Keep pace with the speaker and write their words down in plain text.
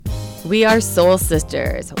We are soul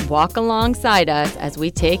sisters. Walk alongside us as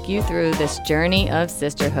we take you through this journey of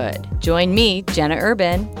sisterhood. Join me, Jenna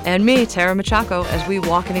Urban. And me, Tara Machaco, as we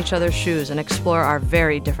walk in each other's shoes and explore our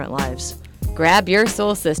very different lives. Grab your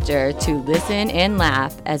soul sister to listen and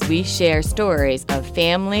laugh as we share stories of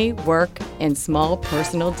family, work, and small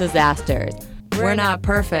personal disasters. We're not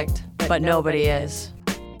perfect, but nobody is.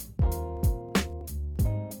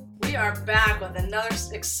 We are back with another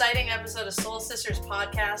exciting episode of Soul Sisters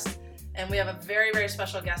podcast, and we have a very, very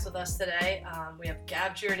special guest with us today. We have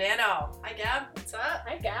Gab Giordano. Hi, Gab. What's up?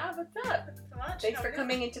 Hi, Gab. What's up? So much. Thanks for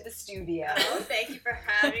coming into the studio. Oh, thank you for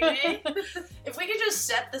having me. If we could just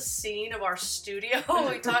set the scene of our studio,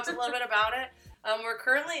 we talked a little bit about it. We're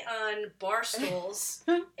currently on bar stools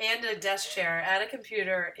and a desk chair at a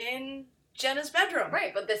computer in Jenna's bedroom.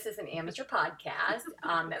 Right, but this is an amateur podcast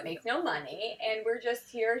that makes no money, and we're just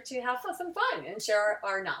here to have some fun and share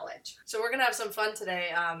our knowledge. So we're going to have some fun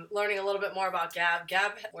today, learning a little bit more about Gab.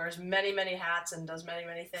 Gab wears many, many hats and does many,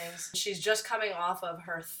 many things. She's just coming off of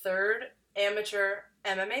her third amateur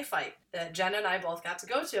MMA fight that Jenna and I both got to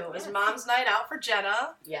go to. It was Mom's Night Out for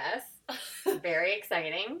Jenna. Yes, very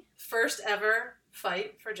exciting. First ever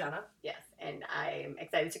fight for Jenna. Yes, and I'm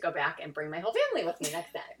excited to go back and bring my whole family with me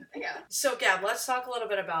next day. Yeah. So Gab, let's talk a little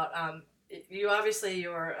bit about,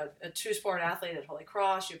 you're a two-sport athlete at Holy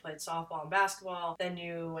Cross. You played softball and basketball. Then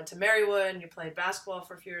you went to Marywood and you played basketball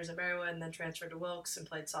for a few years at Marywood and then transferred to Wilkes and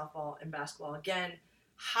played softball and basketball again.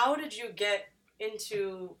 How did you get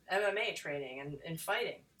into MMA training and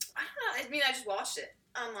fighting? I don't know. I mean, I just watched it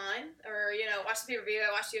online or, watched the pay-per-view.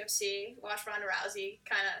 I watched UFC, watched Ronda Rousey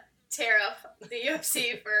kind of tear up the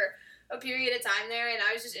UFC for a period of time there, and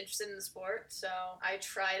I was just interested in the sport, so I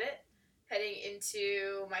tried it heading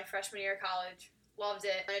into my freshman year of college. Loved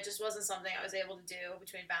it, and it just wasn't something I was able to do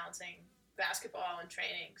between balancing basketball and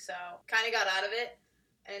training, so kind of got out of it.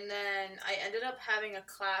 And then I ended up having a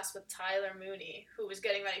class with Tyler Mooney, who was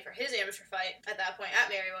getting ready for his amateur fight at that point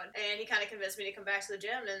at Marywood. And he kind of convinced me to come back to the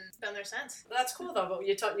gym, and it's been there since. Well, that's cool, though. But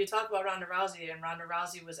you talk about Ronda Rousey, and Ronda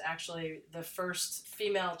Rousey was actually the first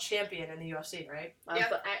female champion in the UFC, right? Yeah.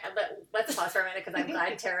 Let's pause for a minute, because I'm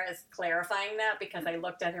glad Tara is clarifying that, because I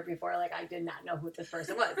looked at her before like I did not know who this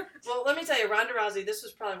person was. Well, let me tell you, Ronda Rousey, this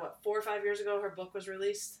was probably, 4 or 5 years ago her book was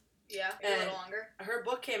released? Yeah, a little longer. Her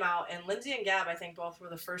book came out, and Lindsay and Gab, I think, both were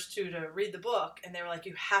the first two to read the book, and they were like,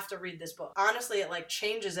 you have to read this book. Honestly, it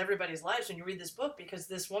changes everybody's lives when you read this book, because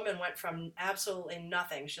this woman went from absolutely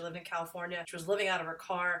nothing. She lived in California. She was living out of her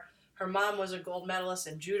car. Her mom was a gold medalist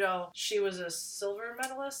in judo. She was a silver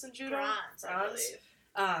medalist in judo. Bronze. I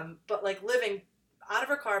believe. But living out of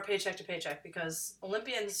her car paycheck to paycheck, because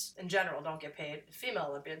Olympians in general don't get paid. Female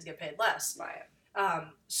Olympians get paid less. Right.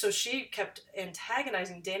 So she kept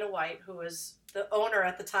antagonizing Dana White, who was the owner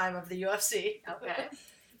at the time of the UFC. Okay.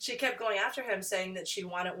 She kept going after him, saying that she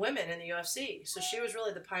wanted women in the UFC. So she was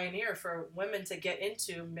really the pioneer for women to get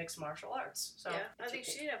into mixed martial arts. So yeah, I think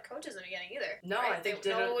she didn't have coaches in the beginning either. No, right? I think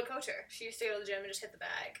no one would coach her. She used to go to the gym and just hit the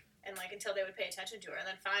bag, and until they would pay attention to her. And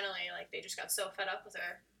then finally, they just got so fed up with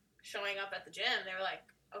her showing up at the gym, they were like,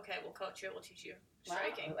 okay, we'll coach you, we'll teach you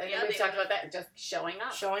striking. Wow. Yeah, we talked about that, just showing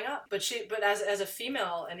up. But as a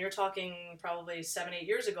female, and you're talking probably 7-8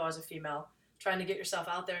 years ago as a female, trying to get yourself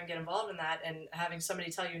out there and get involved in that, and having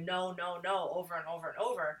somebody tell you no, no, no, over and over and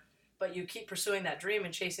over, but you keep pursuing that dream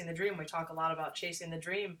and chasing the dream. We talk a lot about chasing the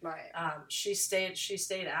dream. Right. She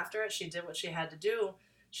stayed after it. She did what she had to do.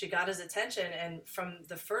 She got his attention, and from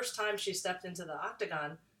the first time she stepped into the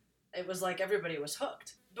octagon, it was like everybody was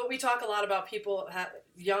hooked. But we talk a lot about people,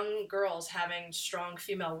 young girls having strong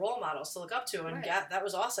female role models to look up to, and right. Gab, that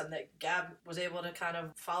was awesome that Gab was able to kind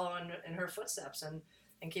of follow in her footsteps and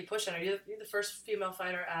keep pushing. Are you the first female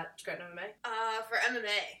fighter at Scranton MMA? For MMA,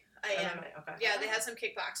 I am. MMA, okay. Yeah, they had some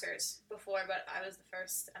kickboxers before, but I was the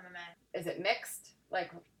first MMA. Is it mixed?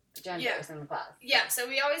 Genders in the class? Yeah, so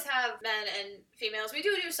we always have men and females. We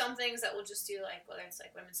do some things that we'll just do, whether it's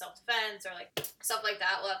women's self-defense or stuff like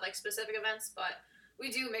that. We'll have specific events, but we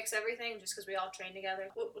do mix everything just because we all train together.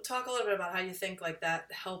 We'll talk a little bit about how you think that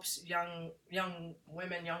helps young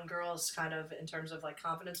women, young girls kind of in terms of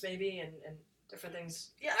confidence maybe and different things.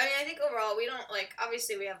 Yeah, I think overall we don't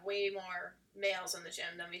obviously we have way more males in the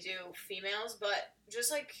gym than we do females, but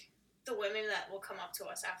just the women that will come up to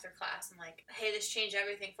us after class and hey, this changed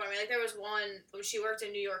everything for me. There was one, she worked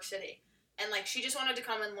in New York City, and she just wanted to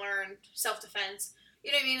come and learn self-defense.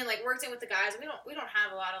 You know what I mean? And worked in with the guys. And we don't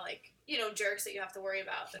have a lot of jerks that you have to worry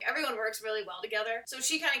about. Everyone works really well together. So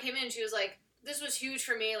she kind of came in and she was like, this was huge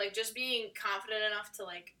for me, like, just being confident enough to,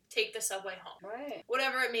 like, take the subway home. Right.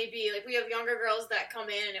 Whatever it may be. Like, we have younger girls that come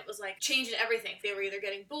in and it was, like, changing everything. They were either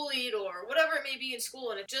getting bullied or whatever it may be in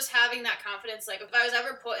school. And it just having that confidence, like, if I was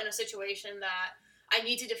ever put in a situation that I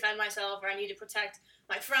need to defend myself or I need to protect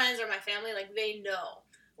my friends or my family, like, they know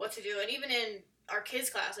what to do. And even in our kids'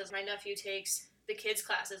 classes, my nephew takes the kids'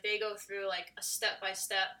 classes. They go through, like, a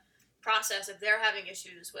step-by-step process if they're having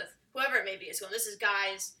issues with whoever it may be at school. And this is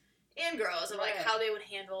guys and girls, of like how they would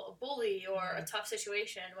handle a bully or a tough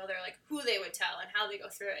situation, whether like who they would tell and how they go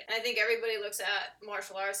through it. And I think everybody looks at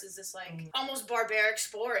martial arts as this like almost barbaric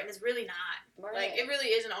sport, and it's really not. Right. Like, it really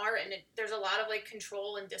is an art, and there's a lot of like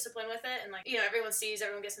control and discipline with it. And like, you know, everyone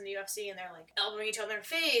gets in the UFC and they're like elbowing each other in the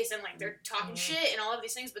face and like they're talking shit and all of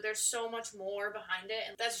these things, but there's so much more behind it,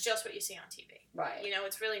 and that's just what you see on TV. Right. You know,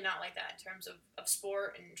 it's really not like that in terms of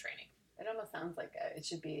sport and training. It almost sounds like it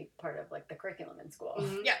should be part of like the curriculum in school.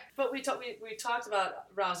 Yeah, but we talked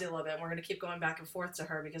about Rousey a little bit, and we're going to keep going back and forth to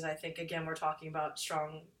her because I think, again, we're talking about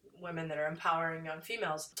strong women that are empowering young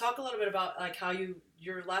females. Talk a little bit about like how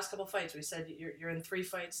your last couple fights. We said you're in 3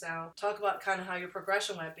 fights now. Talk about kind of how your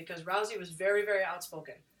progression went, because Rousey was very, very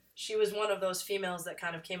outspoken. She was one of those females that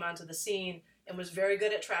kind of came onto the scene and was very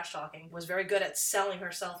good at trash talking, was very good at selling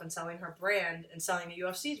herself and selling her brand and selling the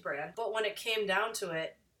UFC's brand. But when it came down to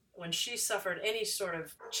it, when she suffered any sort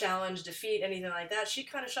of challenge, defeat, anything like that, she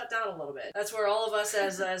kind of shut down a little bit. That's where all of us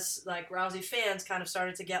as like Rousey fans kind of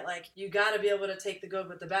started to get like, you got to be able to take the good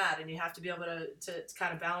with the bad, and you have to be able to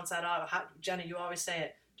kind of balance that out. Jenna, you always say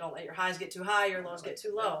it, don't let your highs get too high, your lows get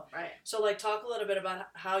too low. Right. So like, talk a little bit about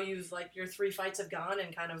how you've like your 3 fights have gone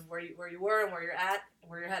and kind of where you were and where you're at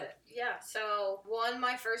and where you're headed. Yeah, so won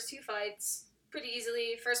my first 2 fights pretty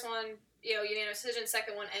easily. First one, unanimous decision.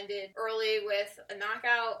 Second one ended early with a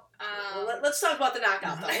knockout. Well, let's talk about the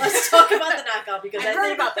knockout, though. Let's talk about the knockout, because I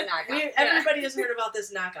heard about the knockout. Everybody has heard about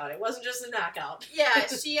this knockout. It wasn't just a knockout. Yeah,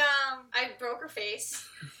 I broke her face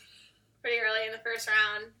pretty early in the first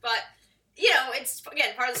round, but it's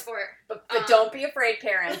again part of the sport. But don't be afraid,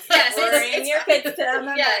 parents. Yes, bring your kids to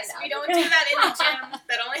them. Yes, we don't do that in the gym.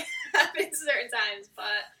 That only happens certain times.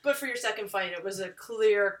 But for your second fight, it was a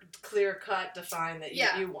clear cut, defined that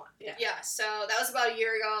you won. Yeah. So that was about a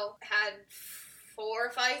year ago. Had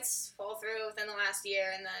 4 fights fall through within the last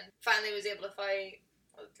year, and then finally was able to fight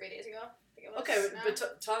 3 days ago. Okay, but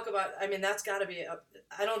talk about, I mean, that's got to be,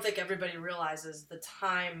 I don't think everybody realizes the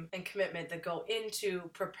time and commitment that go into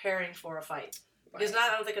preparing for a fight. Because I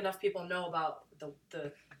don't think enough people know about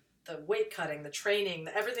the weight cutting, the training,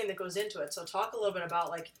 everything that goes into it. So talk a little bit about,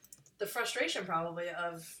 like, the frustration probably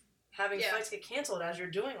of having fights get canceled as you're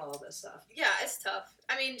doing all of this stuff. Yeah, it's tough.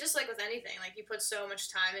 I mean, just like with anything, like, you put so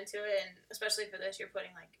much time into it, and especially for this, you're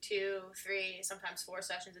putting, like, 2, 3, sometimes 4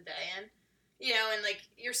 sessions a day in. And like,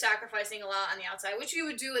 you're sacrificing a lot on the outside, which you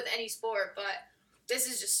would do with any sport, but this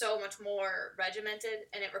is just so much more regimented,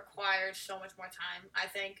 and it requires so much more time, I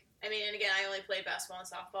think. I mean, and again, I only played basketball and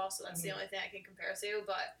softball, so that's the only thing I can compare to,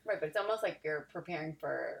 but... Right, but it's almost like you're preparing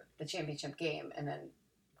for the championship game, and then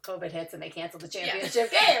COVID hits and they cancel the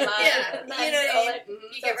championship game. Yeah,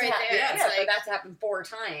 you get right there. Yeah, so that's happened 4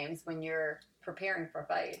 times when you're preparing for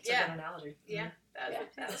fights. It's a good analogy. Yeah.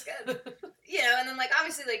 That was good. And then, like,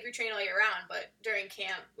 obviously, like, we train all year round, but during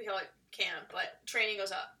camp, we call it camp, but training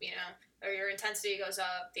goes up, or your intensity goes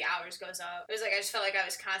up, the hours goes up. It was like, I just felt like I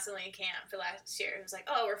was constantly in camp for last year. It was like,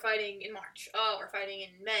 oh, we're fighting in March. Oh, we're fighting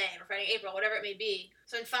in May. We're fighting April, whatever it may be.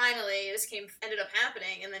 So then finally, this ended up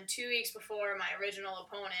happening, and then 2 weeks before my original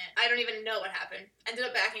opponent, I don't even know what happened, ended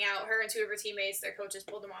up backing out. Her and 2 of her teammates, their coaches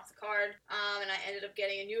pulled them off the card, and I ended up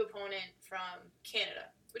getting a new opponent from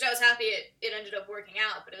Canada. Which I was happy it ended up working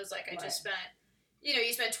out, but it was like I just spent,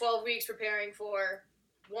 you spend 12 weeks preparing for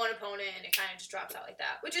one opponent, and it kind of just drops out like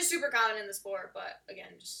that, which is super common in the sport, but again,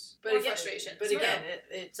 frustration. But again,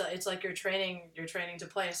 it's like you're training to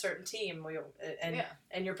play a certain team,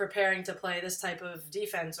 and you're preparing to play this type of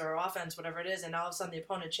defense or offense, whatever it is, and all of a sudden the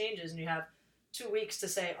opponent changes, and you have 2 weeks to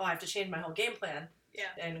say, oh, I have to change my whole game plan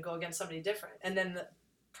and go against somebody different. And then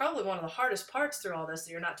probably one of the hardest parts through all this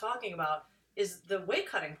that you're not talking about is the weight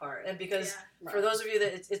cutting part. And because for those of you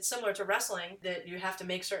that it's similar to wrestling, that you have to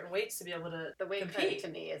make certain weights to be able to the weight compete. cutting to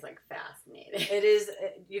me is like fascinating. It is.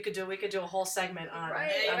 We could do a whole segment on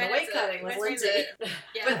the weight cutting with Lindsay.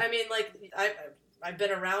 But I mean, like, I've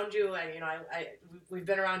been around you, and we've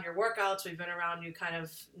been around your workouts. We've been around you kind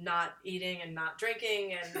of not eating and not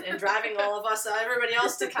drinking and driving all of us, everybody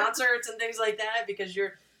else, to concerts and things like that, because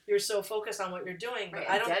you're so focused on what you're doing. But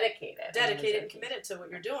dedicated and committed to what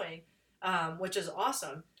you're doing. Which is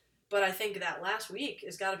awesome. But I think that last week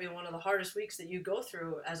has got to be one of the hardest weeks that you go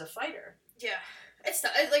through as a fighter. Yeah. It's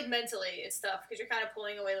tough. Like, mentally, it's tough because you're kind of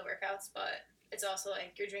pulling away the workouts, but it's also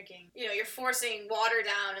like you're drinking, you're forcing water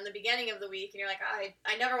down in the beginning of the week, and you're like,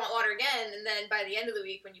 I never want water again. And then by the end of the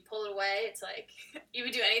week, when you pull it away, it's like you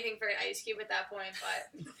would do anything for an ice cube at that point.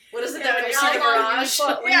 But what is it yeah, that when you see how the long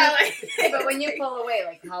garage? But when you pull away,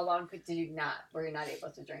 like how long were you not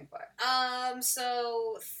able to drink for?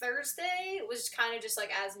 So Thursday was kind of just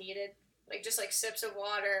like as needed, like just like sips of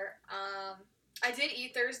water. I did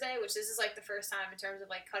eat Thursday, which this is like the first time in terms of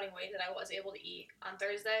like cutting weight that I was able to eat on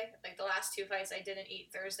Thursday. Like the last 2 fights, I didn't eat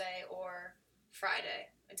Thursday or Friday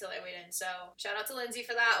until I weighed in. So shout out to Lindsay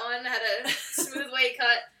for that one. Had a smooth weight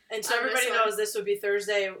cut. And so everybody knows this would be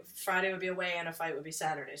Thursday, Friday would be away, and a fight would be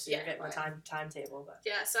Saturday. So you're getting the timetable. But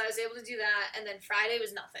yeah, so I was able to do that, and then Friday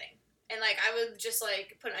was nothing. And like I would just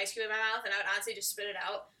like put an ice cube in my mouth, and I would honestly just spit it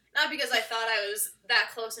out. Not because I thought I was that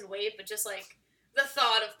close in weight, but just like the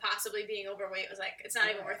thought of possibly being overweight was like, it's not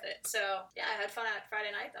even worth it. So, yeah, I had fun at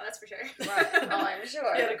Friday night, though, that's for sure. Right. Oh, I'm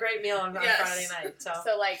sure. You had a great meal on Friday night.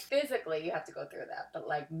 So, like, physically, you have to go through that. But,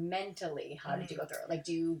 like, mentally, how did you go through it? Like,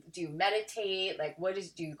 do you meditate? Like,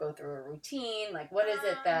 do you go through a routine? Like, what is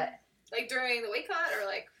it that... Like, during the weight cut or,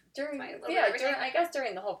 like... during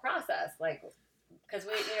the whole process. Like, because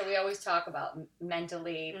we always talk about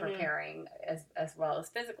mentally preparing as well as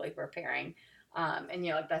physically preparing. And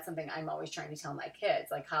like that's something I'm always trying to tell my kids,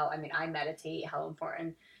 like I meditate, how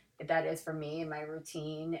important that is for me and my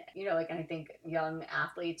routine, and I think young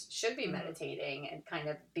athletes should be meditating and kind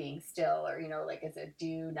of being still, or, like, do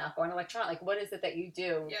you not go on electronic? Like, what is it that you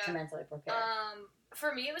do to mentally prepare?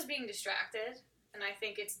 For me, it was being distracted, and I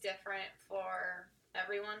think it's different for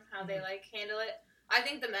everyone, how they, like, handle it. I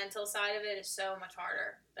think the mental side of it is so much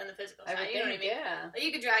harder than the physical side. You know what I mean? Yeah. Like,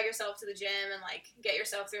 you could drag yourself to the gym and, like, get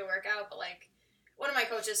yourself through a workout, but, like, one of my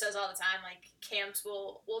coaches says all the time, like, camps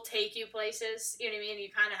will take you places, you know what I mean?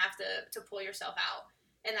 You kind of have to pull yourself out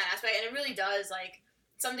in that aspect. And it really does, like,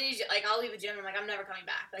 some days, like, I'll leave the gym and I'm like, I'm never coming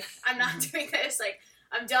back. Like, I'm not doing this. Like,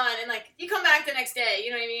 I'm done. And, like, you come back the next day,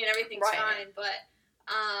 you know what I mean? Everything's fine. But,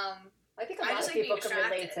 I think a lot of people can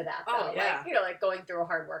relate to that, though. Oh, yeah. Like, like going through a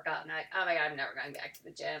hard workout and like, oh my God, I'm never going back to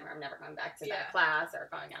the gym, or I'm never going back to that class, or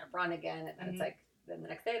going on a run again. And then it's like, then the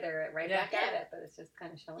next day they're right back at it, but it's just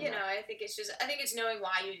kind of showing up. I think it's knowing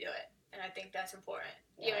why you do it, and I think that's important.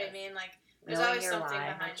 You know what I mean? Like, there's Knowing always your something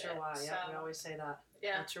why. behind What's your it. why? So, Yeah, we always say that.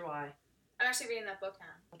 Yeah. What's your why? I'm actually reading that book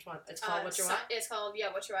now. Which one? It's called What's Your Why? It's called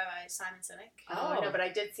What's Your Why by Simon Sinek. Oh, no, but I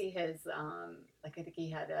did see his, like, I think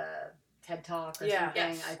he had a TED Talk or something.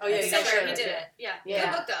 Yeah. He did it. Yeah.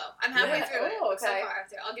 Good book, though. I'm halfway through it. Oh, So okay. far.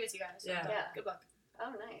 I'll give it to you guys. Yeah. Good book.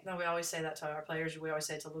 Oh, nice. No, we always say that to our players. We always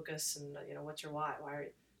say it to Lucas, and what's your why? Why are you?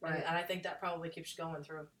 Right. And I think that probably keeps you going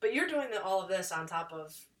through. But you're doing all of this on top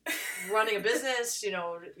of running a business,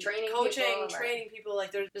 Training coaching, people, training people.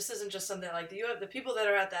 Like, this isn't just something like you have the people that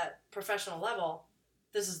are at that professional level.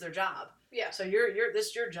 This is their job. Yeah. So this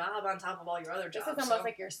is your job on top of all your other jobs. This is almost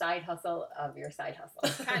like your side hustle of your side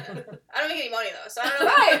hustle. Kind of. I don't make any money, though, so I don't know.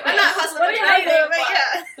 Right. I'm not hustling What for do you anything, do?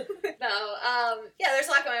 but yeah. No, there's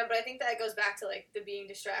a lot going on, but I think that goes back to, like, the being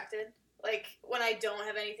distracted. Like, when I don't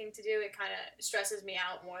have anything to do, it kind of stresses me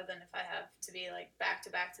out more than if I have to be, like, back to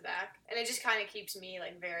back to back. And it just kind of keeps me,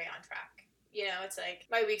 like, very on track. It's like,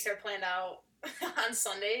 my weeks are planned out on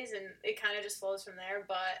Sundays, and it kind of just flows from there,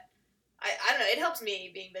 but I don't know, it helps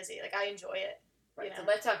me being busy. Like, I enjoy it. Right, so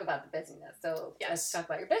let's talk about the busyness. So let's talk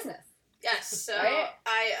about your business. Yes, so Right.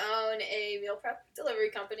 I own a meal prep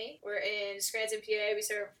delivery company. We're in Scranton, PA. We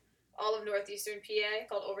serve all of northeastern PA,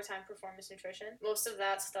 called Overtime Performance Nutrition. Most of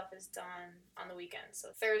that stuff is done on the weekends. So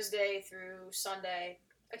Thursday through Sunday,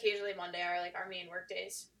 occasionally Monday are like our main work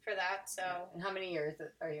days for that. So And how many years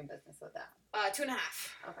are you in business with that? 2.5.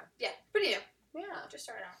 Okay. Yeah, pretty new. Yeah. Just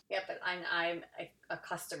starting out. Yeah, but I'm a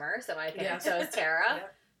customer, so I can. Yeah. So is Tara. Yeah.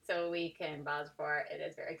 So we can vouch for it. It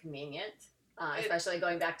is very convenient, especially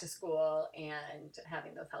going back to school and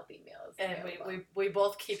having those healthy meals. And available. we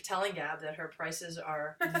both keep telling Gab that her prices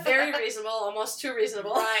are very reasonable, almost too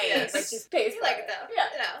reasonable. Right. Yes. But she's pays You for like it. it though.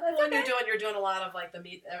 Yeah. When you're doing a lot of like the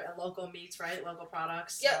meat, local meats, right? Local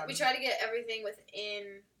products. Yeah, we try to get everything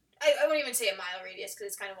within, I wouldn't even say a mile radius because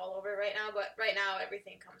it's kind of all over right now, but right now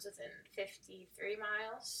everything comes within 53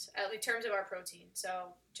 miles in terms of our protein.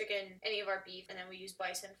 So chicken, any of our beef, and then we use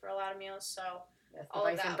bison for a lot of meals. So Yes, the all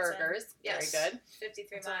of bison that burgers. yes, Very good.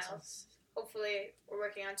 53 That's miles. awesome. Hopefully we're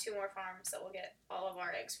working on 2 more farms that we'll get all of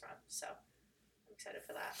our eggs from. So I'm excited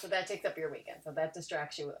for that. So that takes up your weekend. So that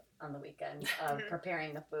distracts you on the weekend of Mhm.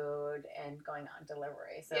 preparing the food and going on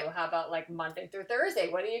delivery. So Yep. how about like Monday through Thursday?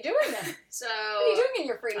 What are you doing then? So What are you doing in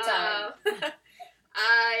your free time?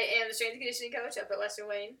 I am the strength and conditioning coach up at Western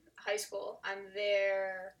Wayne High School. I'm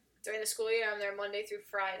there during the school year. I'm there Monday through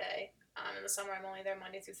Friday. In the summer, I'm only there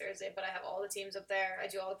Monday through Thursday, but I have all the teams up there. I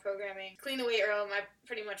do all the programming, clean the weight room. I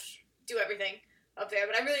pretty much do everything up there,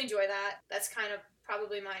 but I really enjoy that. That's kind of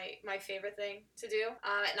probably my favorite thing to do.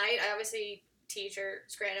 At night, I obviously teach or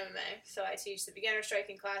Scranton MMA, so I teach the beginner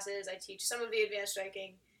striking classes. I teach some of the advanced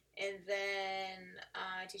striking, and then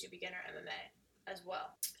I teach a beginner MMA as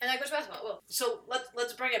well. And I coach basketball. Well, So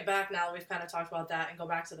let's bring it back now that we've kind of talked about that and go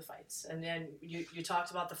back to the fights. And then you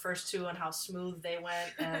talked about the first two and how smooth they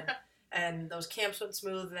went and and those camps went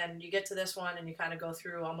smooth. And then you get to this one and you kind of go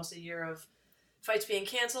through almost a year of fights being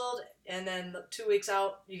canceled. And then 2 weeks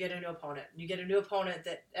out, you get a new opponent. You get a new opponent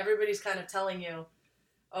that everybody's kind of telling you,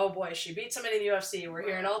 oh boy, she beat somebody in the UFC. We're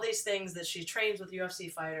hearing all these things that she trains with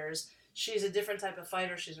UFC fighters. She's a different type of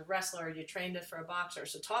fighter. She's a wrestler. You trained it for a boxer.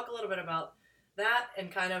 So talk a little bit about that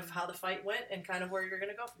and kind of how the fight went and kind of where you're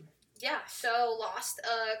going to go from there. yeah, so lost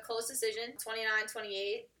a close decision,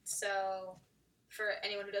 29-28. So for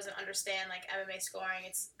anyone who doesn't understand, like, MMA scoring,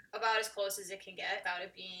 it's about as close as it can get without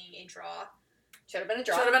it being a draw. Should have been a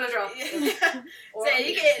draw. Should have been a draw. So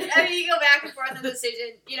you go back and forth on the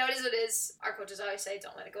decision. You know, it is what it is. Our coaches always say,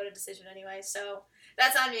 don't let it go to decision anyway. So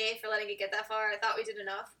that's on me for letting it get that far. I thought we did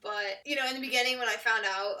enough. But, you know, in the beginning when I found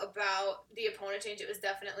out about the opponent change, it was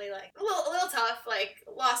definitely, like, a little tough. Like,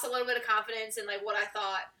 lost a little bit of confidence in, like, what I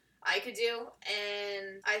thought I could do.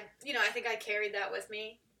 And I think I carried that with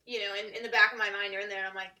me. You know, in the back of my mind, you're in there, and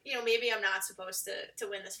I'm like, you know, maybe I'm not supposed to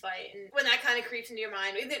win this fight. And when that kind of creeps into your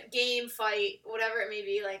mind, either game, fight, whatever it may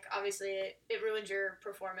be, like, obviously it ruins your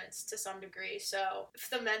performance to some degree. So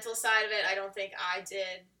the mental side of it, I don't think I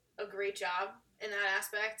did a great job in that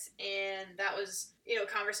aspect. And that was, you know,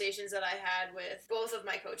 conversations that I had with both of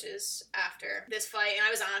my coaches after this fight. And I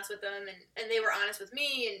was honest with them, and they were honest with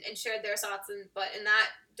me and shared their thoughts. But in that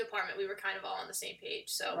department, we were kind of all on the same page.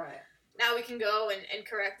 So. Right. Now we can go and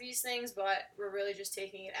correct these things, but we're really just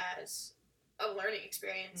taking it as a learning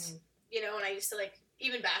experience. You know, and I used to, like,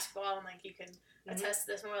 even basketball, and, like, you can attest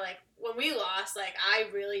to this more, like, when we lost, like, I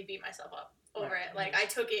really beat myself up over it. Like, I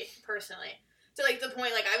took it personally to, like, the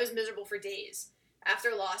point, like, I was miserable for days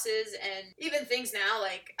after losses, and even things now,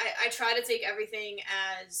 like, I try to take everything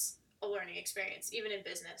as a learning experience, even in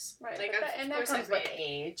business. Right, Like, and that comes with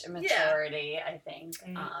age and maturity, I think.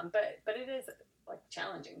 But it is, like,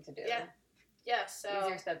 challenging to do. Yeah, so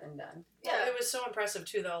easier said than done. Yeah, it was so impressive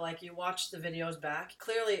too, though. Like, you watched the videos back.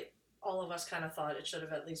 Clearly, all of us kind of thought it should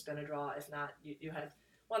have at least been a draw. If not, you had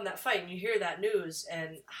won that fight. And you hear that news,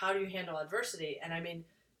 and how do you handle adversity? And I mean,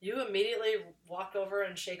 you immediately walked over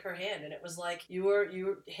and shake her hand, and it was like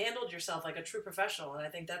you handled yourself like a true professional. And I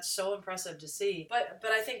think that's so impressive to see. But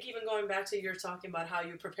I think even going back to your talking about how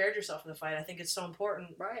you prepared yourself for the fight, I think it's so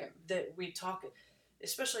important that we talk.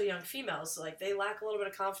 Especially young females, like, they lack a little bit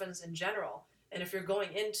of confidence in general. And if you're going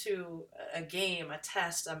into a game, a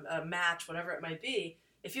test, a match, whatever it might be,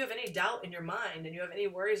 if you have any doubt in your mind and you have any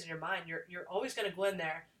worries in your mind, you're always going to go in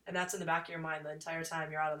there, and that's in the back of your mind the entire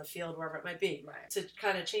time you're out on the field, wherever it might be. Right. To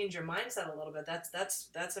kind of change your mindset a little bit,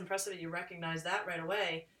 that's impressive that you recognize that right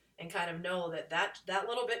away and kind of know that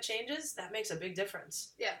little bit changes, that makes a big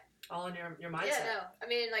difference. Yeah. All in your mindset. Yeah, no. I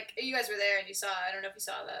mean, like, you guys were there and you saw, I don't know if you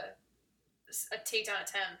saw a takedown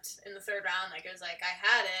attempt in the third round. Like, it was like, I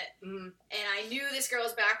had it, and I knew this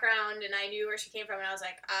girl's background, and I knew where she came from, and I was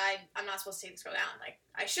like, I'm not supposed to take this girl down. Like,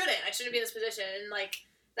 I shouldn't be in this position. And, like,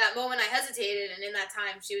 that moment I hesitated, and in that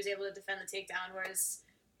time, she was able to defend the takedown, whereas,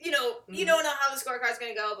 you know, you don't know how the scorecard's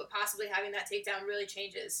going to go, but possibly having that takedown really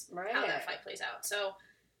changes how that fight plays out. So,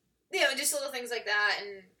 you know, just little things like that.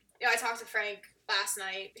 And, you know, I talked to Frank last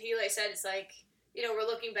night. He, like, said, it's like, you know, we're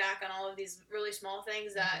looking back on all of these really small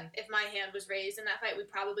things that if my hand was raised in that fight, we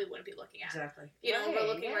probably wouldn't be looking at. Exactly. You know, we're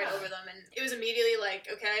looking right over them. And it was immediately like,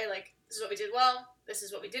 okay, like, this is what we did well, this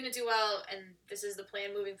is what we didn't do well, and this is the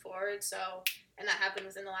plan moving forward. So, and that happened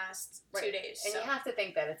within the last 2 days. And you have to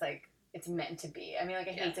think that it's like, it's meant to be. I mean, like,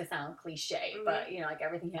 I hate to sound cliche, but, you know, like,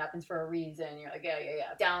 everything happens for a reason. You're like, yeah.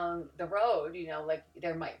 Down the road, you know, like,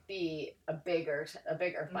 there might be a bigger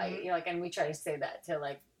fight. You know, like, and we try to say that to,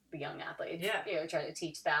 like, the young athletes. You know, try to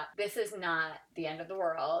teach that this is not the end of the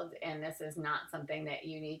world, and this is not something that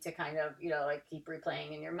you need to kind of, you know, like, keep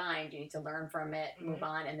replaying in your mind. You need to learn from it, move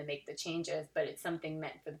on, and then make the changes. But it's something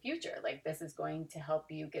meant for the future. Like, this is going to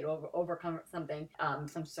help you get overcome something,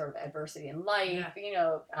 some sort of adversity in life. You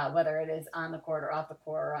know, whether it is on the court or off the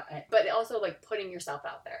court, but also, like, putting yourself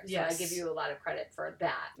out there. So I give you a lot of credit for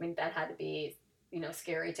that. I mean, that had to be, you know,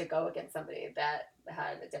 scary to go against somebody that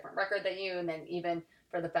had a different record than you, and then even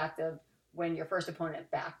for the fact of when your first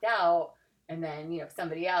opponent backed out, And then,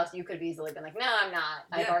 somebody else, you could have easily been like, no, I'm not.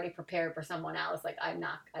 I've already prepared for someone else. Like, I don't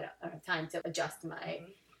have time to adjust my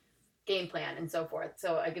game plan and so forth.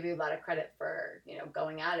 So I give you a lot of credit for,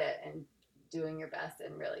 going at it and doing your best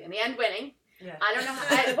and really, in the end, winning. Yeah. I don't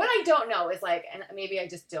know what I don't know is like, and maybe I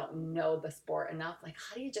just don't know the sport enough. Like,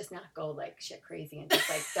 how do you just not go like shit crazy and just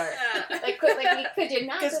like start could you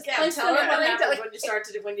not just punch tell her what someone happens like, when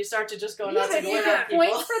you start to just go yeah, nuts but and you going have at people.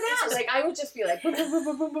 points for that. Like, I would just be like, boom, boom, boom,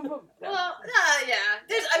 boom, boom, boom, boom. Well, yeah.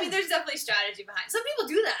 There's definitely strategy behind. Some people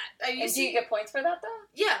do that. And do you get points for that though?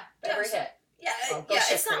 Yeah. Every so- hit. Yeah, Oh, go yeah.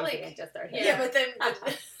 shit It's not crazy like and just start Yeah, hitting. but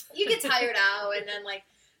then you get tired out, and then like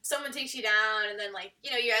someone takes you down, and then like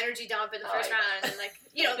your energy dump in the first round, and then like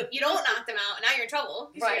you don't knock them out, and now you're in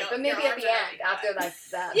trouble. 'Cause, Right, but maybe your at the arms are end, after like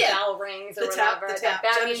the Yeah. bell rings or the tap, whatever, the tap.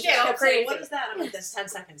 that Jenna, means she you go kept saying, crazy. what is that? I'm like, this 10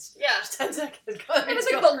 seconds. Yeah. Just 10 seconds. Go It ahead, was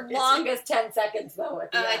go like the crazy. longest 10 seconds though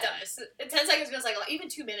at the It end. does. 10 seconds feels like even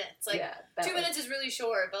 2 minutes. Like yeah, that 2 was- minutes is really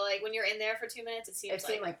short, but like when you're in there for 2 minutes, it seems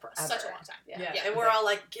seemed like forever. such a long time. Yeah. Yeah. And we're all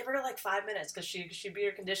like, give her like 5 minutes because she beat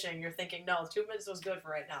her conditioning. You're thinking, no, 2 minutes was good for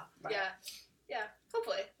right now. Right. Yeah.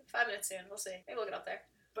 Hopefully 5 minutes soon. We'll see. Maybe we'll get up there.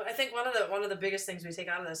 But I think one of the biggest things we take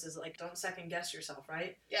out of this is like don't second guess yourself,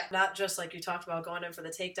 right? Yeah. Not just like you talked about going in for the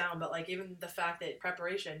takedown, but like even the fact that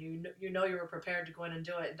preparation, you know you were prepared to go in and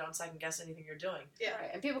do it, and don't second guess anything you're doing. Yeah.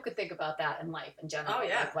 Right. And people could think about that in life in general. Oh,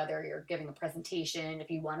 yeah. Like whether you're giving a presentation, if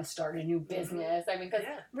you want to start a new business. I mean, because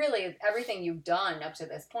Yeah. really everything you've done up to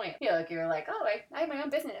this point, you're like, oh, I have my own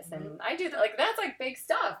business and I do that. Like, that's like big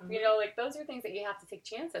stuff. Mhm. Like those are things that you have to take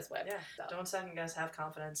chances with. Yeah. So, Don't second guess. Have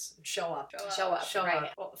confidence. Show up. show up. Show right.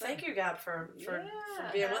 up. Well, thank you, Gab, for Yeah.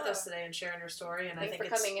 being with us today and sharing your story. And Thanks I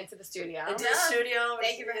think for coming into the studio. into Yeah. the studio.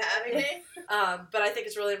 Thank you for having me. But I think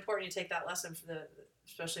it's really important you take that lesson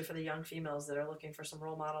especially for the young females that are looking for some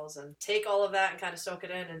role models, and take all of that and kind of soak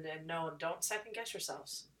it in and know, don't second guess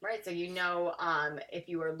yourselves. Right, so if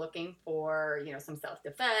you were looking for some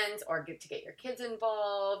self-defense or to get your kids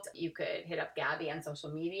involved, you could hit up Gabby on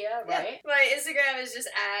social media, right? Yeah. My Instagram is just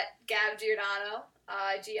at Gab Giordano,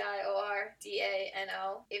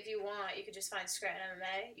 Giordano. If you want, you could just find Scranton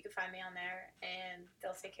MMA. You can find me on there, and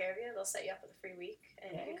they'll take care of you. They'll set you up with a free week,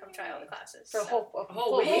 and you can come try all the classes. For a whole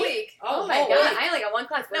whole week? week. Oh my whole god, week. I only got one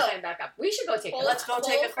class. We're No. signing back up. We should go take a Let's class. go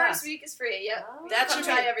take a class. First week is free. Yep. Oh. That Come should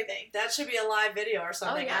try be everything. that should be a live video or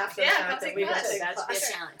something yeah. after Yeah, the come fact that take we classes. went to That should be a Sure.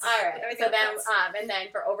 challenge. All right, Everything so then, counts. and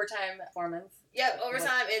then for overtime performance. Yep,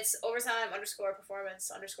 overtime. It's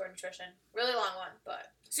overtime_performance_nutrition. Really long one, but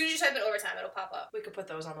as soon as you type in overtime, it'll pop up. We could put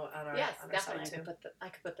those on our Yes, on our definitely. site too. I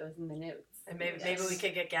could put those in the notes. And maybe Yes. we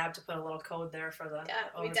could get Gab to put a little code there for the Yeah,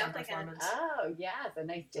 we overtime definitely can. performance. Oh, yes, a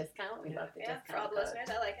nice discount. We Yeah. love the Yeah, discount. for all the code. listeners,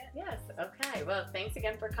 I like it. Yes, okay. Well, thanks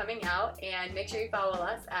again for coming out, and make sure you follow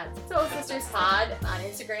us at Soul Sisters Pod on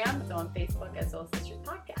Instagram, so on Facebook at Soul Sisters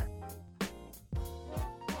Podcast.